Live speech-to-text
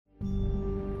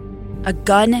a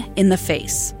gun in the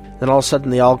face. Then all of a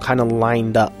sudden they all kind of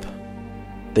lined up.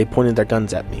 They pointed their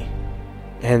guns at me.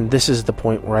 And this is the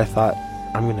point where I thought,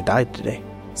 I'm going to die today.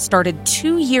 Started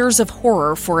 2 years of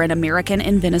horror for an American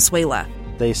in Venezuela.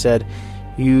 They said,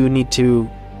 you need to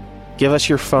give us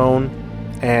your phone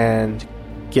and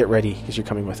get ready because you're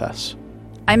coming with us.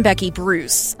 I'm Becky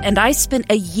Bruce, and I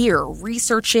spent a year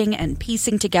researching and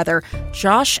piecing together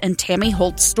Josh and Tammy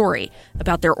Holt's story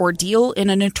about their ordeal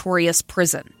in a notorious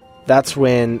prison. That's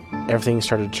when everything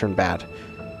started to turn bad.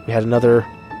 We had another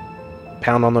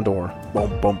pound on the door.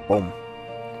 Boom, boom, boom.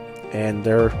 And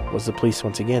there was the police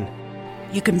once again.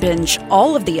 You can binge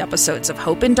all of the episodes of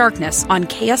Hope in Darkness on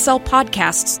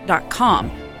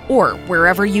KSLpodcasts.com or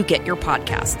wherever you get your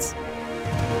podcasts.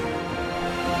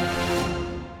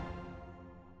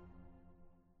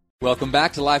 Welcome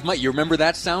back to Live Mike. You remember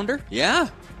that sounder? Yeah.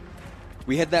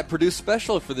 We had that produced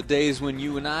special for the days when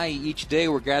you and I each day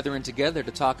were gathering together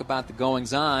to talk about the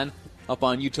goings-on up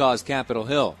on Utah's Capitol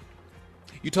Hill.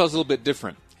 Utah's a little bit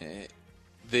different.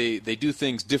 They do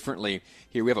things differently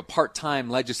here. We have a part-time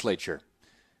legislature.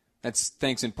 That's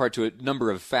thanks in part to a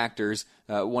number of factors,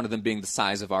 one of them being the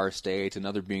size of our state,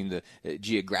 another being the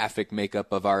geographic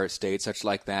makeup of our state, such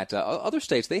like that. Other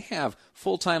states, they have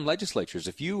full-time legislatures.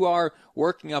 If you are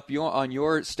working up on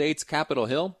your state's Capitol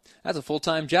Hill, that's a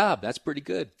full-time job. That's pretty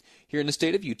good. Here in the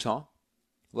state of Utah,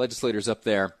 legislators up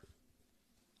there,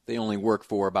 they only work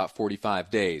for about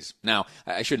 45 days. Now,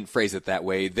 I shouldn't phrase it that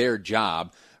way. Their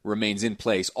job remains in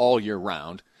place all year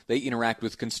round. They interact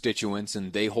with constituents,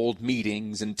 and they hold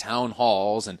meetings and town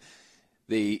halls, and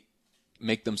they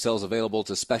make themselves available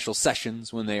to special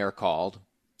sessions when they are called.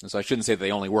 And so I shouldn't say that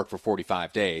they only work for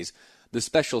 45 days. The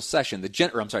special session, the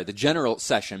general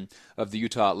session of the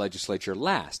Utah legislature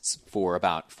lasts for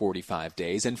about 45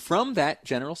 days, and from that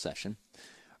general session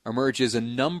emerges a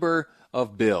number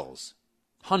of bills,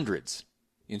 hundreds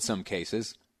in some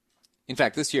cases. In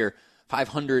fact, this year,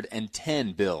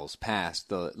 510 bills passed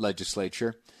the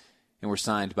legislature and were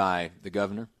signed by the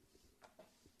governor.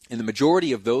 And the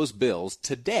majority of those bills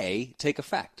today take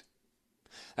effect.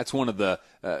 That's one of the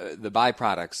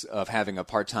byproducts of having a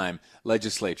part-time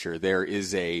legislature. There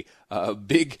is a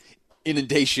big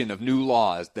inundation of new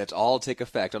laws that all take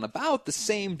effect on about the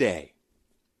same day.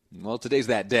 Well, today's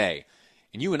that day.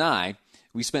 And you and I,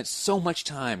 we spent so much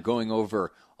time going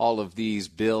over all of these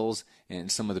bills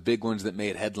and some of the big ones that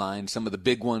made headlines, some of the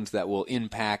big ones that will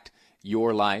impact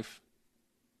your life,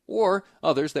 or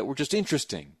others that were just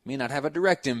interesting. May not have a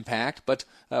direct impact, but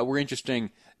were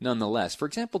interesting nonetheless. For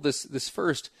example, this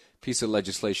first piece of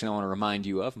legislation I want to remind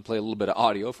you of and play a little bit of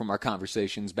audio from our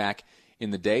conversations back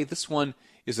in the day. This one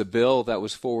is a bill that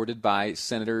was forwarded by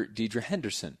Senator Deidre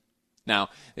Henderson. Now,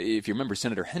 if you remember,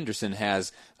 Senator Henderson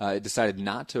has decided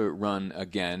not to run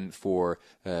again for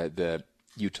the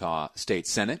Utah State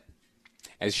Senate,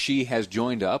 as she has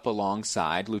joined up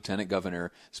alongside Lieutenant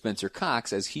Governor Spencer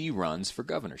Cox as he runs for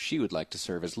governor. She would like to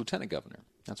serve as lieutenant governor.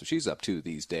 That's what she's up to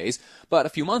these days. But a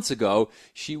few months ago,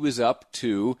 she was up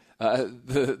to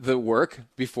the work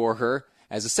before her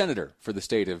as a senator for the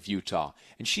state of Utah.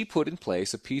 And she put in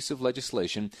place a piece of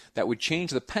legislation that would change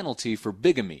the penalty for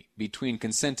bigamy between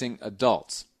consenting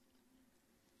adults.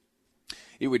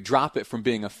 It would drop it from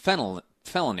being a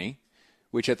felony,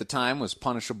 which at the time was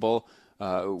punishable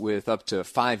with up to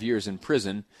 5 years in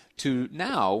prison, to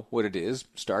now what it is,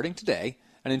 starting today,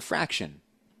 an infraction.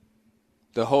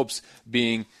 The hopes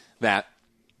being that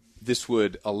this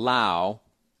would allow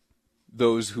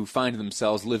those who find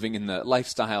themselves living in the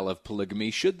lifestyle of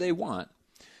polygamy, should they want,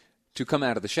 to come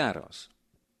out of the shadows.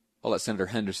 I'll let Senator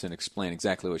Henderson explain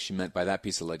exactly what she meant by that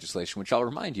piece of legislation, which I'll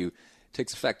remind you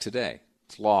takes effect today.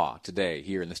 It's law today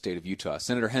here in the state of Utah.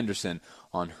 Senator Henderson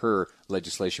on her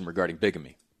legislation regarding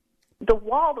bigamy. The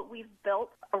wall that we've built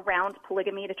around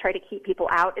polygamy to try to keep people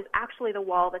out is actually the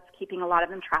wall that's keeping a lot of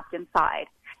them trapped inside.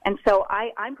 And so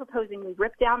I'm proposing we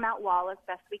rip down that wall as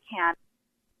best we can.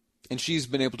 And she's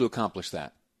been able to accomplish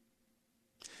that.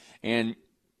 And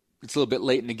it's a little bit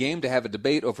late in the game to have a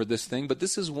debate over this thing, but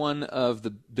this is one of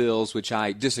the bills which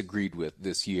I disagreed with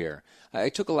this year. I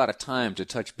took a lot of time to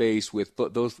touch base with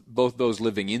both those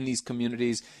living in these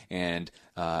communities and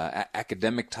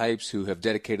academic types who have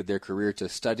dedicated their career to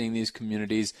studying these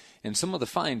communities. And some of the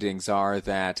findings are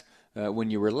that when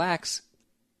you relax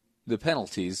the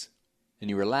penalties and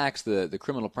you relax the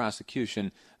criminal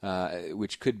prosecution,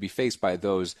 which could be faced by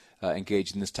those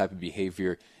engaged in this type of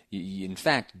behavior, you in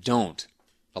fact don't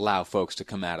allow folks to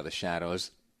come out of the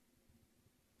shadows.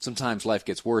 Sometimes life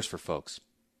gets worse for folks.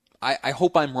 I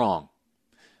hope I'm wrong.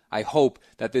 I hope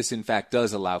that this, in fact,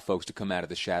 does allow folks to come out of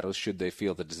the shadows should they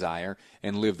feel the desire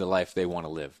and live the life they want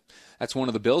to live. That's one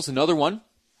of the bills. Another one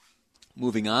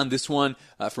Moving on, this one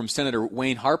from Senator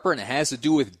Wayne Harper, and it has to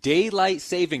do with daylight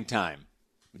saving time.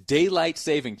 Daylight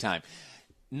saving time.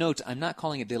 Note, I'm not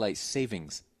calling it daylight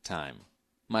savings time.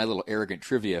 My little arrogant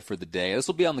trivia for the day, this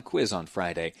will be on the quiz on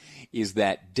Friday, is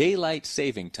that daylight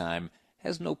saving time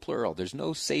has no plural. There's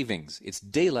no savings. It's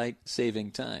daylight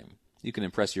saving time. You can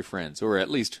impress your friends, or at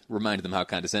least remind them how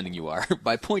condescending you are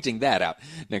by pointing that out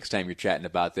next time you're chatting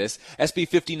about this. SB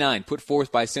 59, put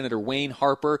forth by Senator Wayne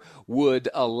Harper, would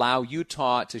allow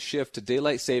Utah to shift to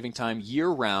daylight saving time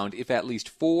year-round if at least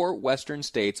 4 western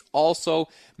states also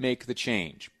make the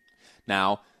change.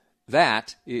 Now,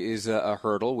 that is a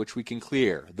hurdle which we can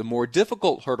clear. The more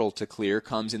difficult hurdle to clear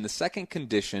comes in the second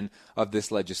condition of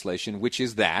this legislation, which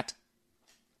is that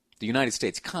the United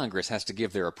States Congress has to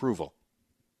give their approval.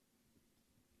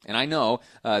 And I know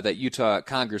that Utah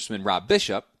Congressman Rob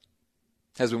Bishop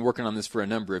has been working on this for a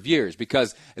number of years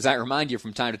because, as I remind you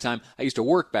from time to time, I used to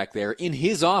work back there in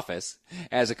his office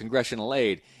as a congressional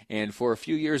aide, and for a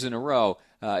few years in a row,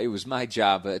 it was my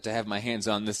job to have my hands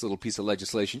on this little piece of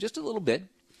legislation just a little bit.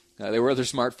 There were other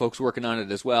smart folks working on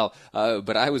it as well,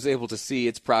 but I was able to see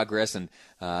its progress, and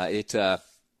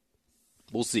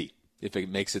we'll see if it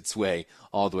makes its way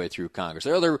all the way through Congress.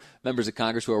 There are other members of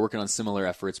Congress who are working on similar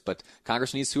efforts, but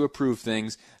Congress needs to approve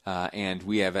things, and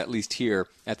we have, at least here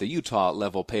at the Utah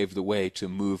level, paved the way to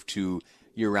move to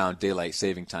year-round daylight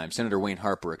saving time. Senator Wayne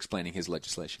Harper explaining his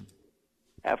legislation.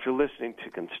 After listening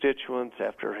to constituents,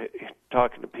 after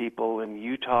talking to people in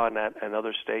Utah and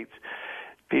other states,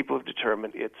 people have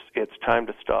determined it's time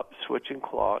to stop switching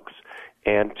clocks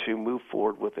and to move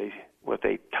forward with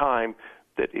a time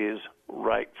that is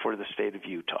right for the state of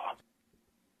Utah.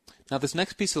 Now, this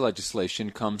next piece of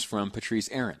legislation comes from Patrice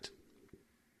Arent.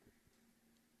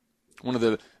 One of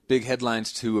the big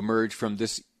headlines to emerge from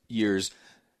this year's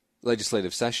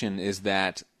legislative session is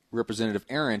that Representative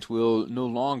Arent will no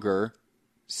longer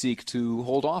seek to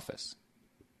hold office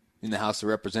in the House of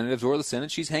Representatives or the Senate.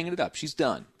 She's hanging it up. She's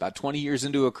done. About 20 years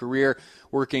into a career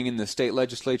working in the state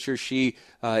legislature, she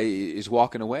is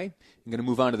walking away and going to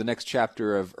move on to the next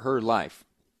chapter of her life.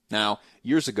 Now,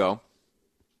 years ago,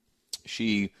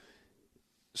 she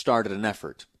started an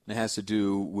effort. It has to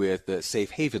do with the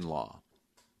safe haven law.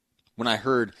 When I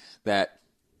heard that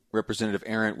Representative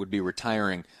Arent would be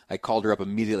retiring, I called her up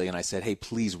immediately and I said, hey,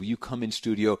 please, will you come in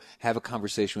studio, have a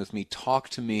conversation with me, talk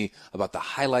to me about the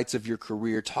highlights of your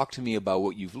career, talk to me about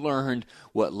what you've learned,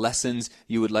 what lessons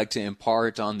you would like to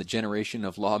impart on the generation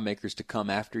of lawmakers to come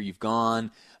after you've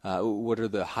gone, what are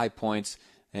the high points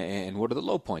and what are the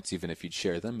low points, even if you'd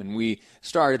share them. And we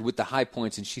started with the high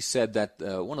points, and she said that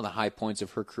one of the high points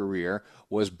of her career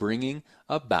was bringing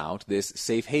about this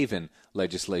safe haven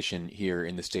legislation here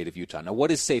in the state of Utah. Now,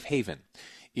 what is safe haven?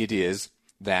 It is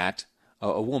that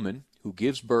a woman who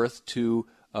gives birth to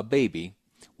a baby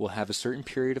will have a certain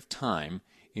period of time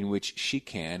in which she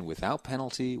can, without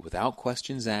penalty, without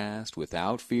questions asked,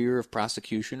 without fear of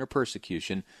prosecution or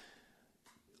persecution,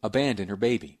 abandon her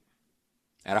baby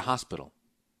at a hospital.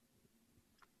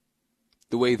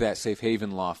 The way that safe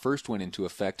haven law first went into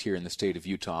effect here in the state of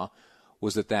Utah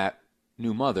was that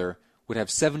new mother would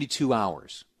have 72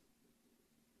 hours.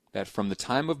 That from the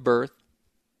time of birth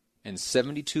and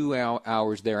 72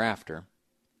 hours thereafter,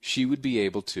 she would be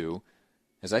able to,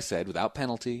 as I said, without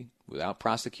penalty, without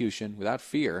prosecution, without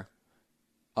fear,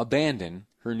 abandon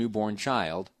her newborn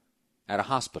child at a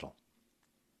hospital.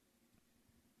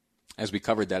 As we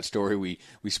covered that story,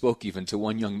 we spoke even to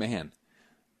one young man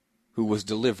who was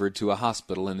delivered to a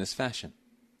hospital in this fashion.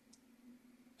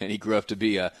 And he grew up to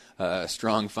be a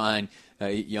strong, fine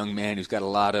young man who's got a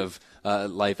lot of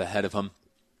life ahead of him.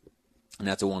 And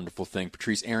that's a wonderful thing.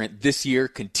 Patrice Arent this year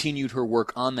continued her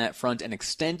work on that front and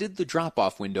extended the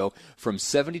drop-off window from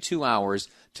 72 hours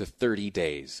to 30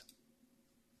 days.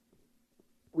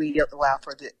 We allow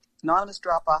for the anonymous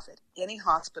drop-off at any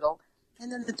hospital,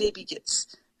 and then the baby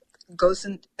goes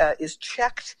and is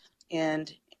checked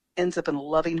and ends up in a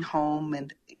loving home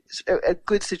and a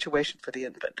good situation for the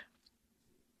infant.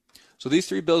 So these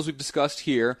 3 bills we've discussed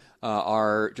here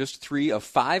are just 3 of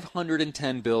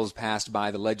 510 bills passed by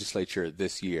the legislature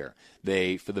this year.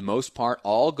 They, for the most part,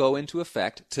 all go into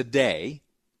effect today.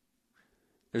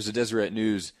 There's a Deseret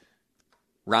News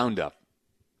roundup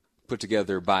put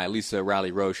together by Lisa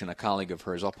Riley-Roche and a colleague of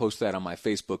hers. I'll post that on my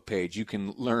Facebook page. You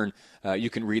can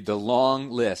read the long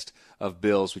list of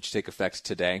bills which take effect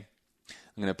today.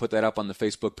 I'm going to put that up on the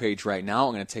Facebook page right now.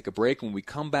 I'm going to take a break. When we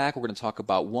come back, we're going to talk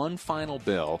about one final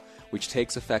bill which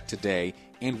takes effect today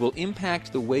and will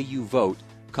impact the way you vote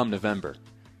come November.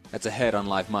 That's ahead on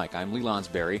Live Mike. I'm Lee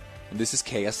Lonsberry, and this is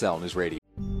KSL Newsradio.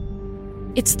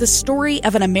 It's the story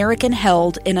of an American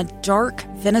held in a dark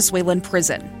Venezuelan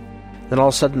prison. Then all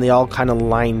of a sudden, they all kind of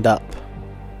lined up.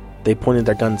 They pointed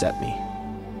their guns at me.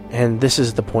 And this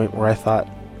is the point where I thought,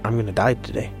 I'm going to die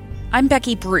today. I'm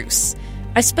Becky Bruce.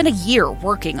 I spent a year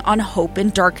working on Hope in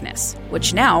Darkness,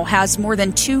 which now has more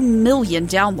than 2 million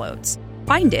downloads.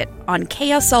 Find it on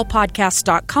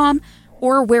kslpodcast.com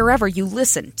or wherever you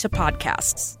listen to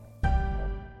podcasts.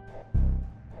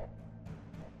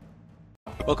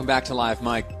 Welcome back to Live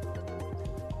Mike.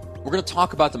 We're going to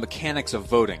talk about the mechanics of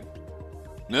voting.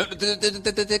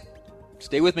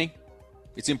 Stay with me.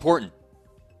 It's important.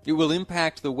 It will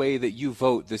impact the way that you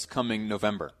vote this coming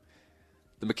November.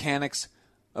 The mechanics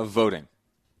of voting.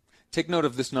 Take note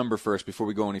of this number first before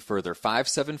we go any further.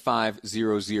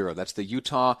 57500. That's the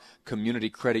Utah Community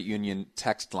Credit Union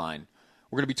text line.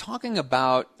 We're going to be talking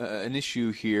about an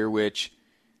issue here which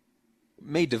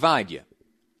may divide you.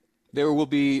 There will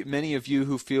be many of you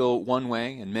who feel one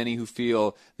way and many who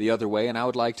feel the other way, and I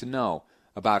would like to know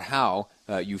about how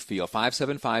you feel.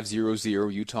 57500,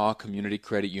 Utah Community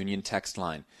Credit Union text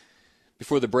line.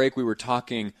 Before the break, we were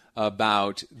talking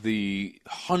about the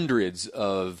hundreds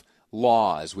of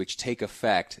laws which take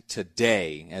effect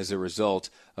today as a result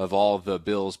of all the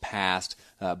bills passed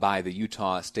by the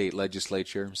Utah State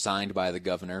Legislature, signed by the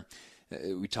governor.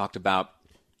 We talked about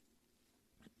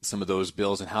some of those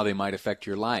bills and how they might affect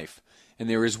your life. And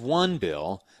there is one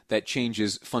bill that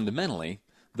changes fundamentally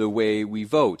the way we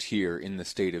vote here in the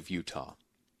state of Utah.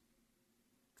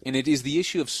 And it is the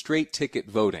issue of straight ticket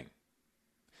voting.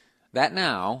 That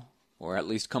now, or at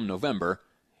least come November,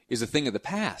 is a thing of the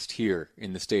past here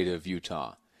in the state of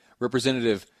Utah.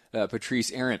 Representative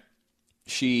Patrice Arent,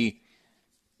 she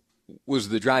was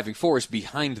the driving force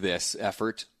behind this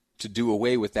effort to do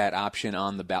away with that option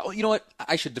on the ballot. Well, you know what?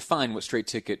 I should define what straight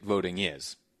ticket voting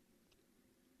is.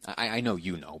 I know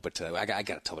you know, but I got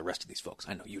to tell the rest of these folks.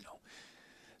 I know you know.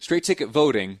 Straight ticket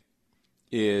voting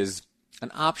is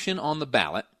an option on the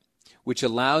ballot which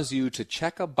allows you to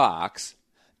check a box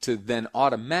to then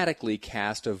automatically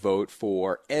cast a vote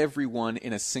for everyone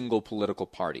in a single political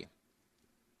party.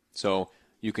 So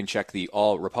you can check the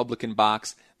all Republican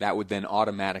box. That would then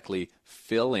automatically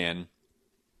fill in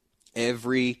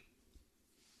every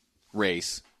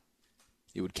race.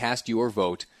 It would cast your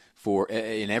vote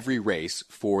in every race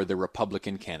for the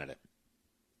Republican candidate.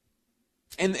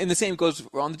 And the same goes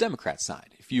on the Democrat side.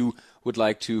 If you would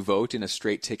like to vote in a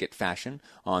straight ticket fashion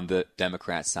on the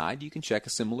Democrat side, you can check a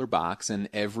similar box, and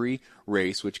every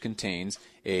race which contains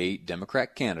a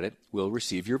Democrat candidate will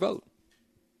receive your vote.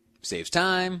 Saves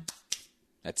time.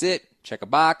 That's it. Check a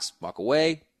box, walk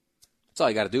away. That's all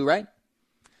you got to do, right?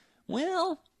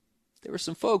 Well, there are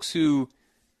some folks who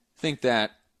think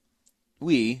that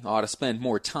we ought to spend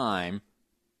more time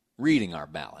reading our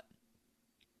ballot.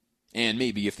 And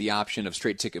maybe if the option of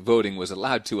straight ticket voting was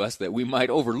allowed to us, that we might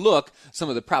overlook some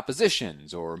of the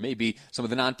propositions or maybe some of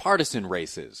the nonpartisan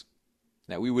races,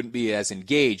 that we wouldn't be as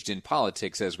engaged in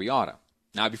politics as we ought to.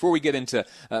 Now, before we get into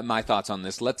my thoughts on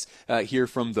this, let's hear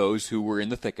from those who were in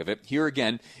the thick of it. Here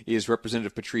again is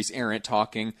Representative Patrice Arent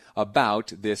talking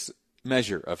about this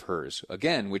measure of hers,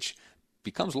 again, which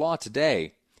becomes law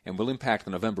today and will impact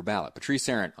the November ballot. Patrice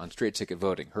Arent on straight ticket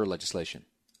voting, her legislation.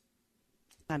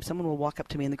 Someone will walk up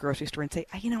to me in the grocery store and say,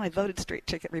 I voted straight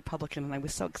ticket Republican, and I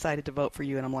was so excited to vote for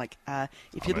you. And I'm like,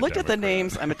 if you looked at the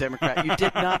names, I'm a Democrat. You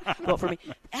did not vote for me.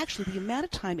 Actually, the amount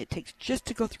of time it takes just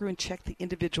to go through and check the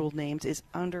individual names is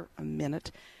under a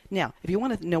minute. Now, if you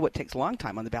want to know what takes a long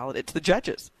time on the ballot, it's the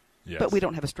judges. Yes. But we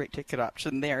don't have a straight ticket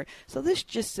option there. So this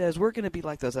just says we're going to be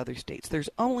like those other states. There's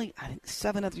only, I think,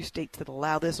 7 other states that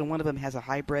allow this, and one of them has a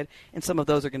hybrid, and some of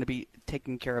those are going to be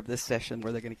taking care of this session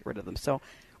where they're going to get rid of them. So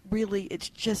really,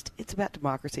 it's about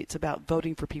democracy. It's about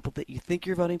voting for people that you think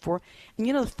you're voting for. And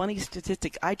the funny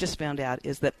statistic I just found out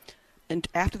is that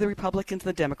after the Republicans and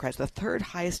the Democrats, the third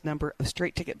highest number of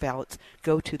straight ticket ballots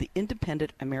go to the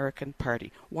Independent American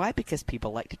Party. Why? Because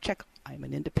people like to check, I'm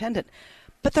an independent.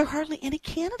 But there are hardly any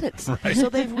candidates. Right. So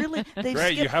they've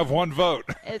Great, you have one vote.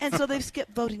 And so they've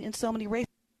skipped voting in so many races.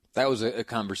 That was a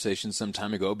conversation some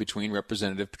time ago between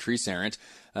Representative Patrice Arent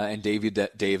and Dave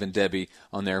and Debbie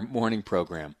on their morning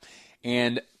program.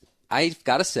 And I've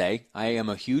got to say, I am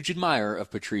a huge admirer of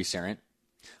Patrice Arent,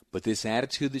 but this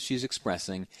attitude that she's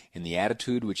expressing and the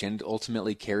attitude which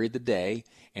ultimately carried the day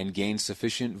and gained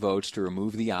sufficient votes to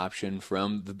remove the option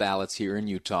from the ballots here in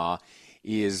Utah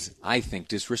is, I think,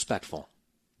 disrespectful.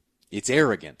 It's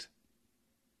arrogant.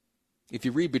 If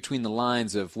you read between the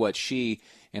lines of what she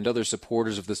and other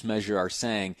supporters of this measure are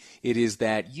saying, it is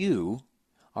that you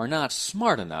are not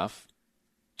smart enough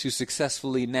to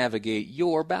successfully navigate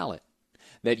your ballot.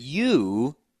 That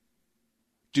you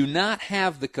do not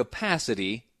have the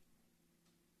capacity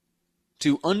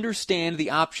to understand the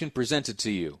option presented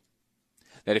to you.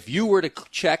 That if you were to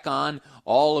check on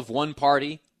all of one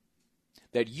party,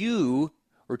 that you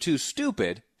were too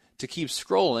stupid to keep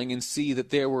scrolling and see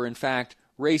that there were, in fact,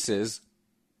 races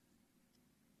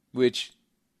which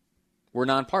were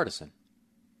nonpartisan.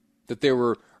 That there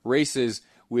were races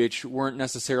which weren't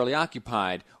necessarily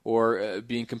occupied or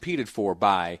being competed for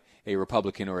by a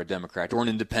Republican or a Democrat or an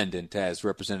independent, as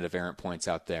Representative Arendt points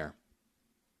out there.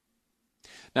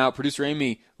 Now, Producer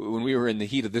Amy, when we were in the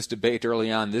heat of this debate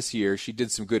early on this year, she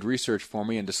did some good research for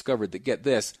me and discovered that, get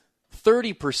this,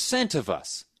 30% of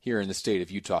us here in the state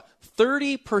of Utah,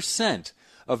 30%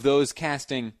 of those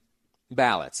casting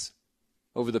ballots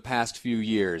over the past few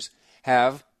years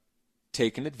have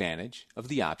taken advantage of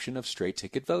the option of straight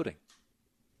ticket voting.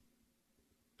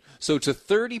 So to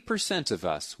 30% of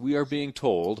us, we are being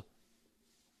told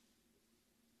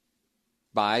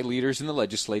by leaders in the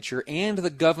legislature and the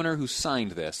governor who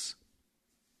signed this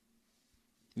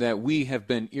that we have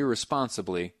been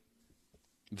irresponsibly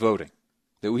voting,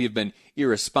 that we have been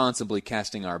irresponsibly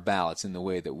casting our ballots in the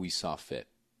way that we saw fit.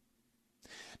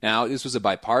 Now, this was a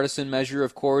bipartisan measure,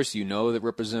 of course. You know that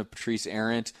Representative Patrice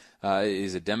Arendt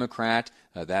is a Democrat.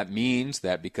 That means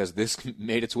that because this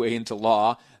made its way into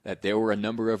law, that there were a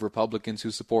number of Republicans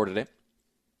who supported it.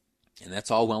 And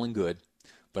that's all well and good,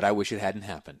 but I wish it hadn't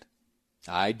happened.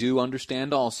 I do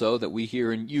understand also that we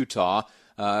here in Utah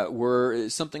were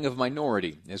something of a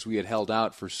minority, as we had held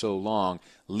out for so long,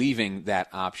 leaving that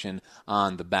option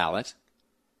on the ballot.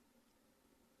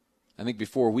 I think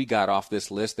before we got off this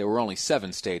list, there were only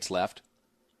 7 states left.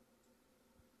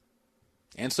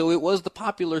 And so it was the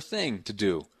popular thing to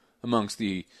do amongst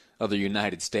the other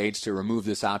United States to remove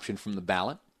this option from the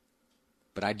ballot.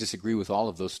 But I disagree with all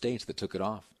of those states that took it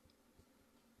off.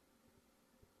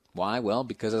 Why? Well,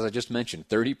 because as I just mentioned,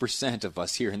 30% of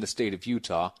us here in the state of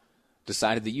Utah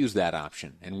decided to use that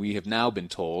option. And we have now been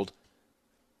told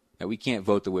that we can't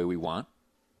vote the way we want.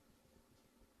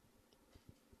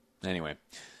 Anyway,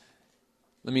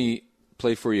 let me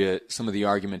play for you some of the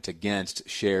argument against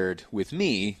shared with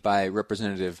me by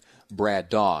Representative Brad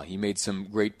Daw. He made some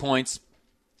great points.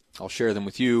 I'll share them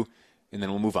with you, and then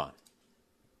we'll move on.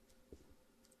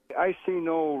 I see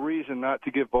no reason not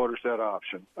to give voters that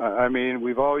option. I mean,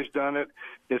 we've always done it.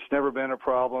 It's never been a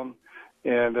problem.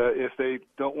 And if they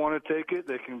don't want to take it,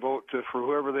 they can vote for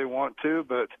whoever they want to.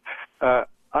 But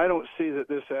I don't see that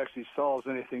this actually solves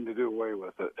anything to do away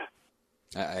with it.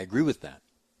 I agree with that.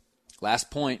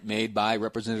 Last point made by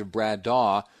Representative Brad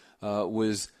Daw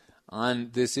was on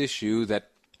this issue that,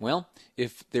 well,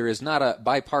 if there is not a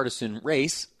bipartisan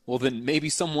race, well, then maybe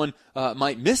someone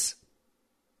might miss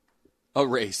a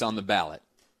race on the ballot,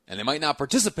 and they might not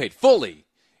participate fully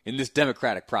in this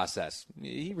democratic process.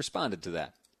 He responded to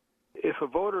that. If a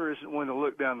voter isn't willing to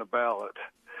look down the ballot,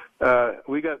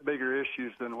 we got bigger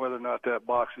issues than whether or not that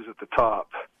box is at the top.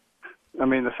 I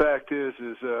mean, the fact is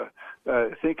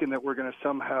thinking that we're going to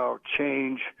somehow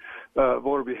change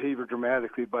voter behavior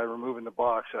dramatically by removing the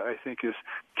box, I think is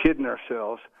kidding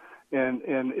ourselves. And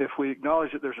if we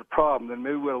acknowledge that there's a problem, then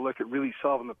maybe we ought to look at really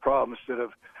solving the problem instead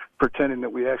of pretending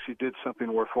that we actually did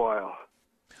something worthwhile.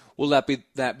 Will that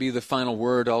be the final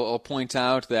word? I'll point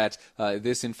out that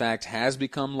this, in fact, has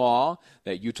become law,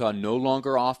 that Utah no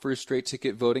longer offers straight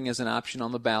ticket voting as an option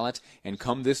on the ballot, and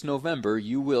come this November,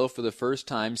 you will, for the first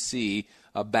time, see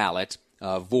a ballot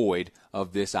void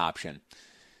of this option.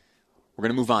 We're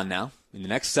going to move on now. In the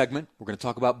next segment, we're going to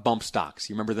talk about bump stocks.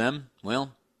 You remember them?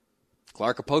 Well,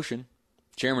 Clark Aposhian,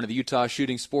 chairman of the Utah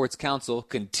Shooting Sports Council,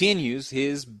 continues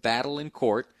his battle in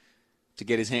court to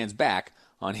get his hands back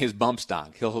on his bump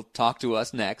stock. He'll talk to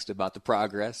us next about the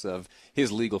progress of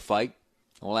his legal fight,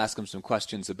 and we'll ask him some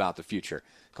questions about the future.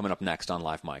 Coming up next on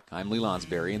Live Mike, I'm Lee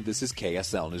Lonsberry, and this is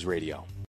KSL News Radio.